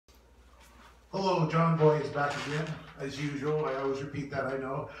Hello, John Boy is back again. As usual, I always repeat that, I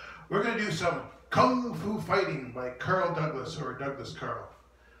know. We're going to do some Kung Fu Fighting by Carl Douglas, or Douglas Carl.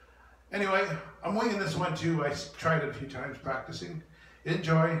 Anyway, I'm winging this one too. I tried it a few times practicing.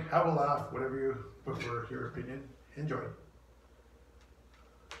 Enjoy, have a laugh, whatever you prefer, your opinion. Enjoy.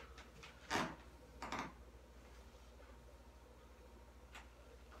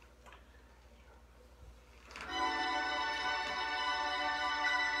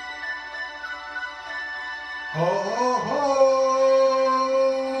 Ho, ho, ho!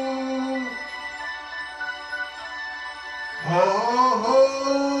 Ho, ho!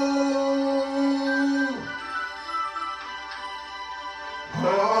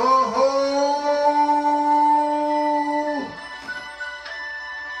 Ho, ho!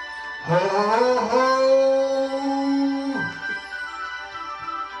 Ho, ho!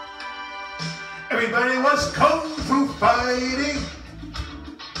 Everybody was kung fu fighting.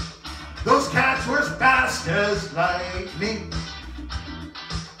 Those cats were as fast as lightning.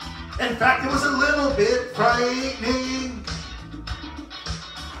 In fact, it was a little bit frightening.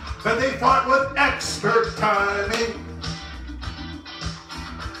 But they fought with expert timing.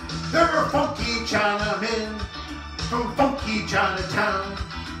 There were funky Chinamen from funky Chinatown.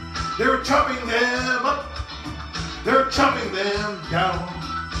 They were chopping them up, they were chopping them down.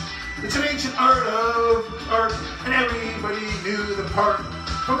 It's an ancient art, and everybody knew the part.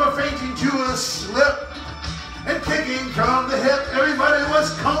 From a fainting to a slip, and kicking from the hip, everybody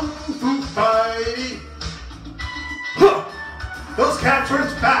was kung fu fighting. Huh. Those cats were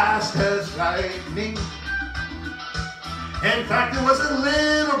as fast as lightning. In fact, it was a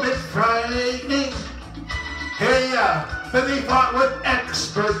little bit frightening. Hey, but they fought with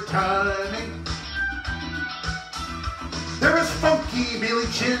expert timing. There was funky Billy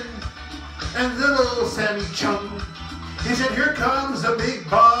Chin and little Sammy Chung. He said, "Here comes the big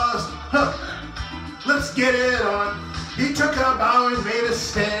boss. Huh. Let's get it on." He took a bow and made a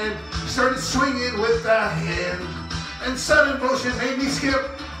stand. Started swinging with the hand. And sudden motion made me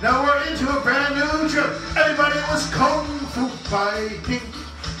skip. Now we're into a brand new trip. Everybody was kung fu fighting.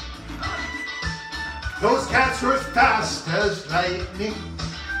 Those cats were as fast as lightning.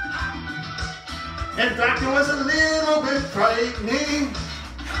 In fact, it was a little bit frightening.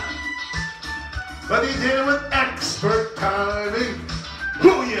 But he did it with expert timing.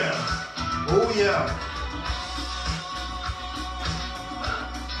 Oh yeah, oh yeah.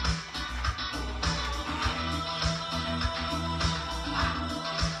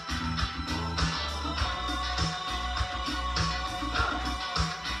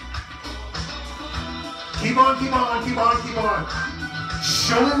 Keep on, keep on, keep on, keep on.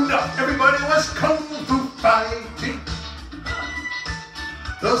 Showed up, everybody was kung fu fighting.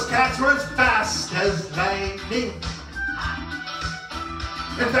 Those cats were as fast as lightning.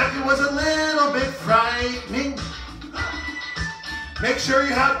 In fact, it was a little bit frightening. Make sure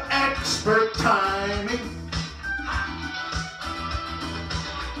you have expert timing.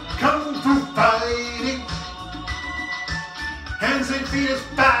 Kung fu fighting. Hands and feet as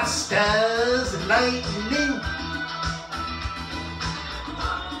fast as lightning.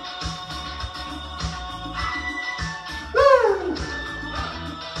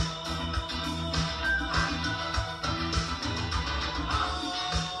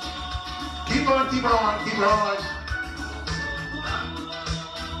 Keep on, keep on, keep on.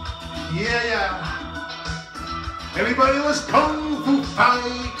 Yeah, yeah. Everybody was kung fu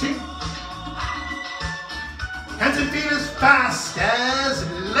fighting. Hands and feet as fast as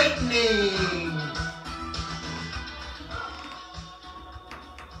lightning.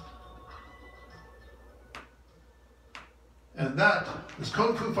 And that is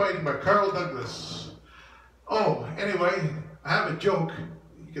Kung Fu Fighting by Carl Douglas. Oh, anyway, I have a joke.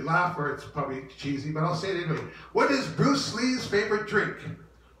 You can laugh or it's probably cheesy, but I'll say it anyway. What is Bruce Lee's favorite drink?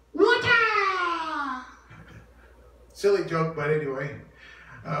 Water! Silly joke, but anyway.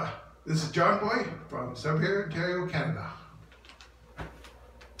 This is John Boy from Sub here, Ontario, Canada.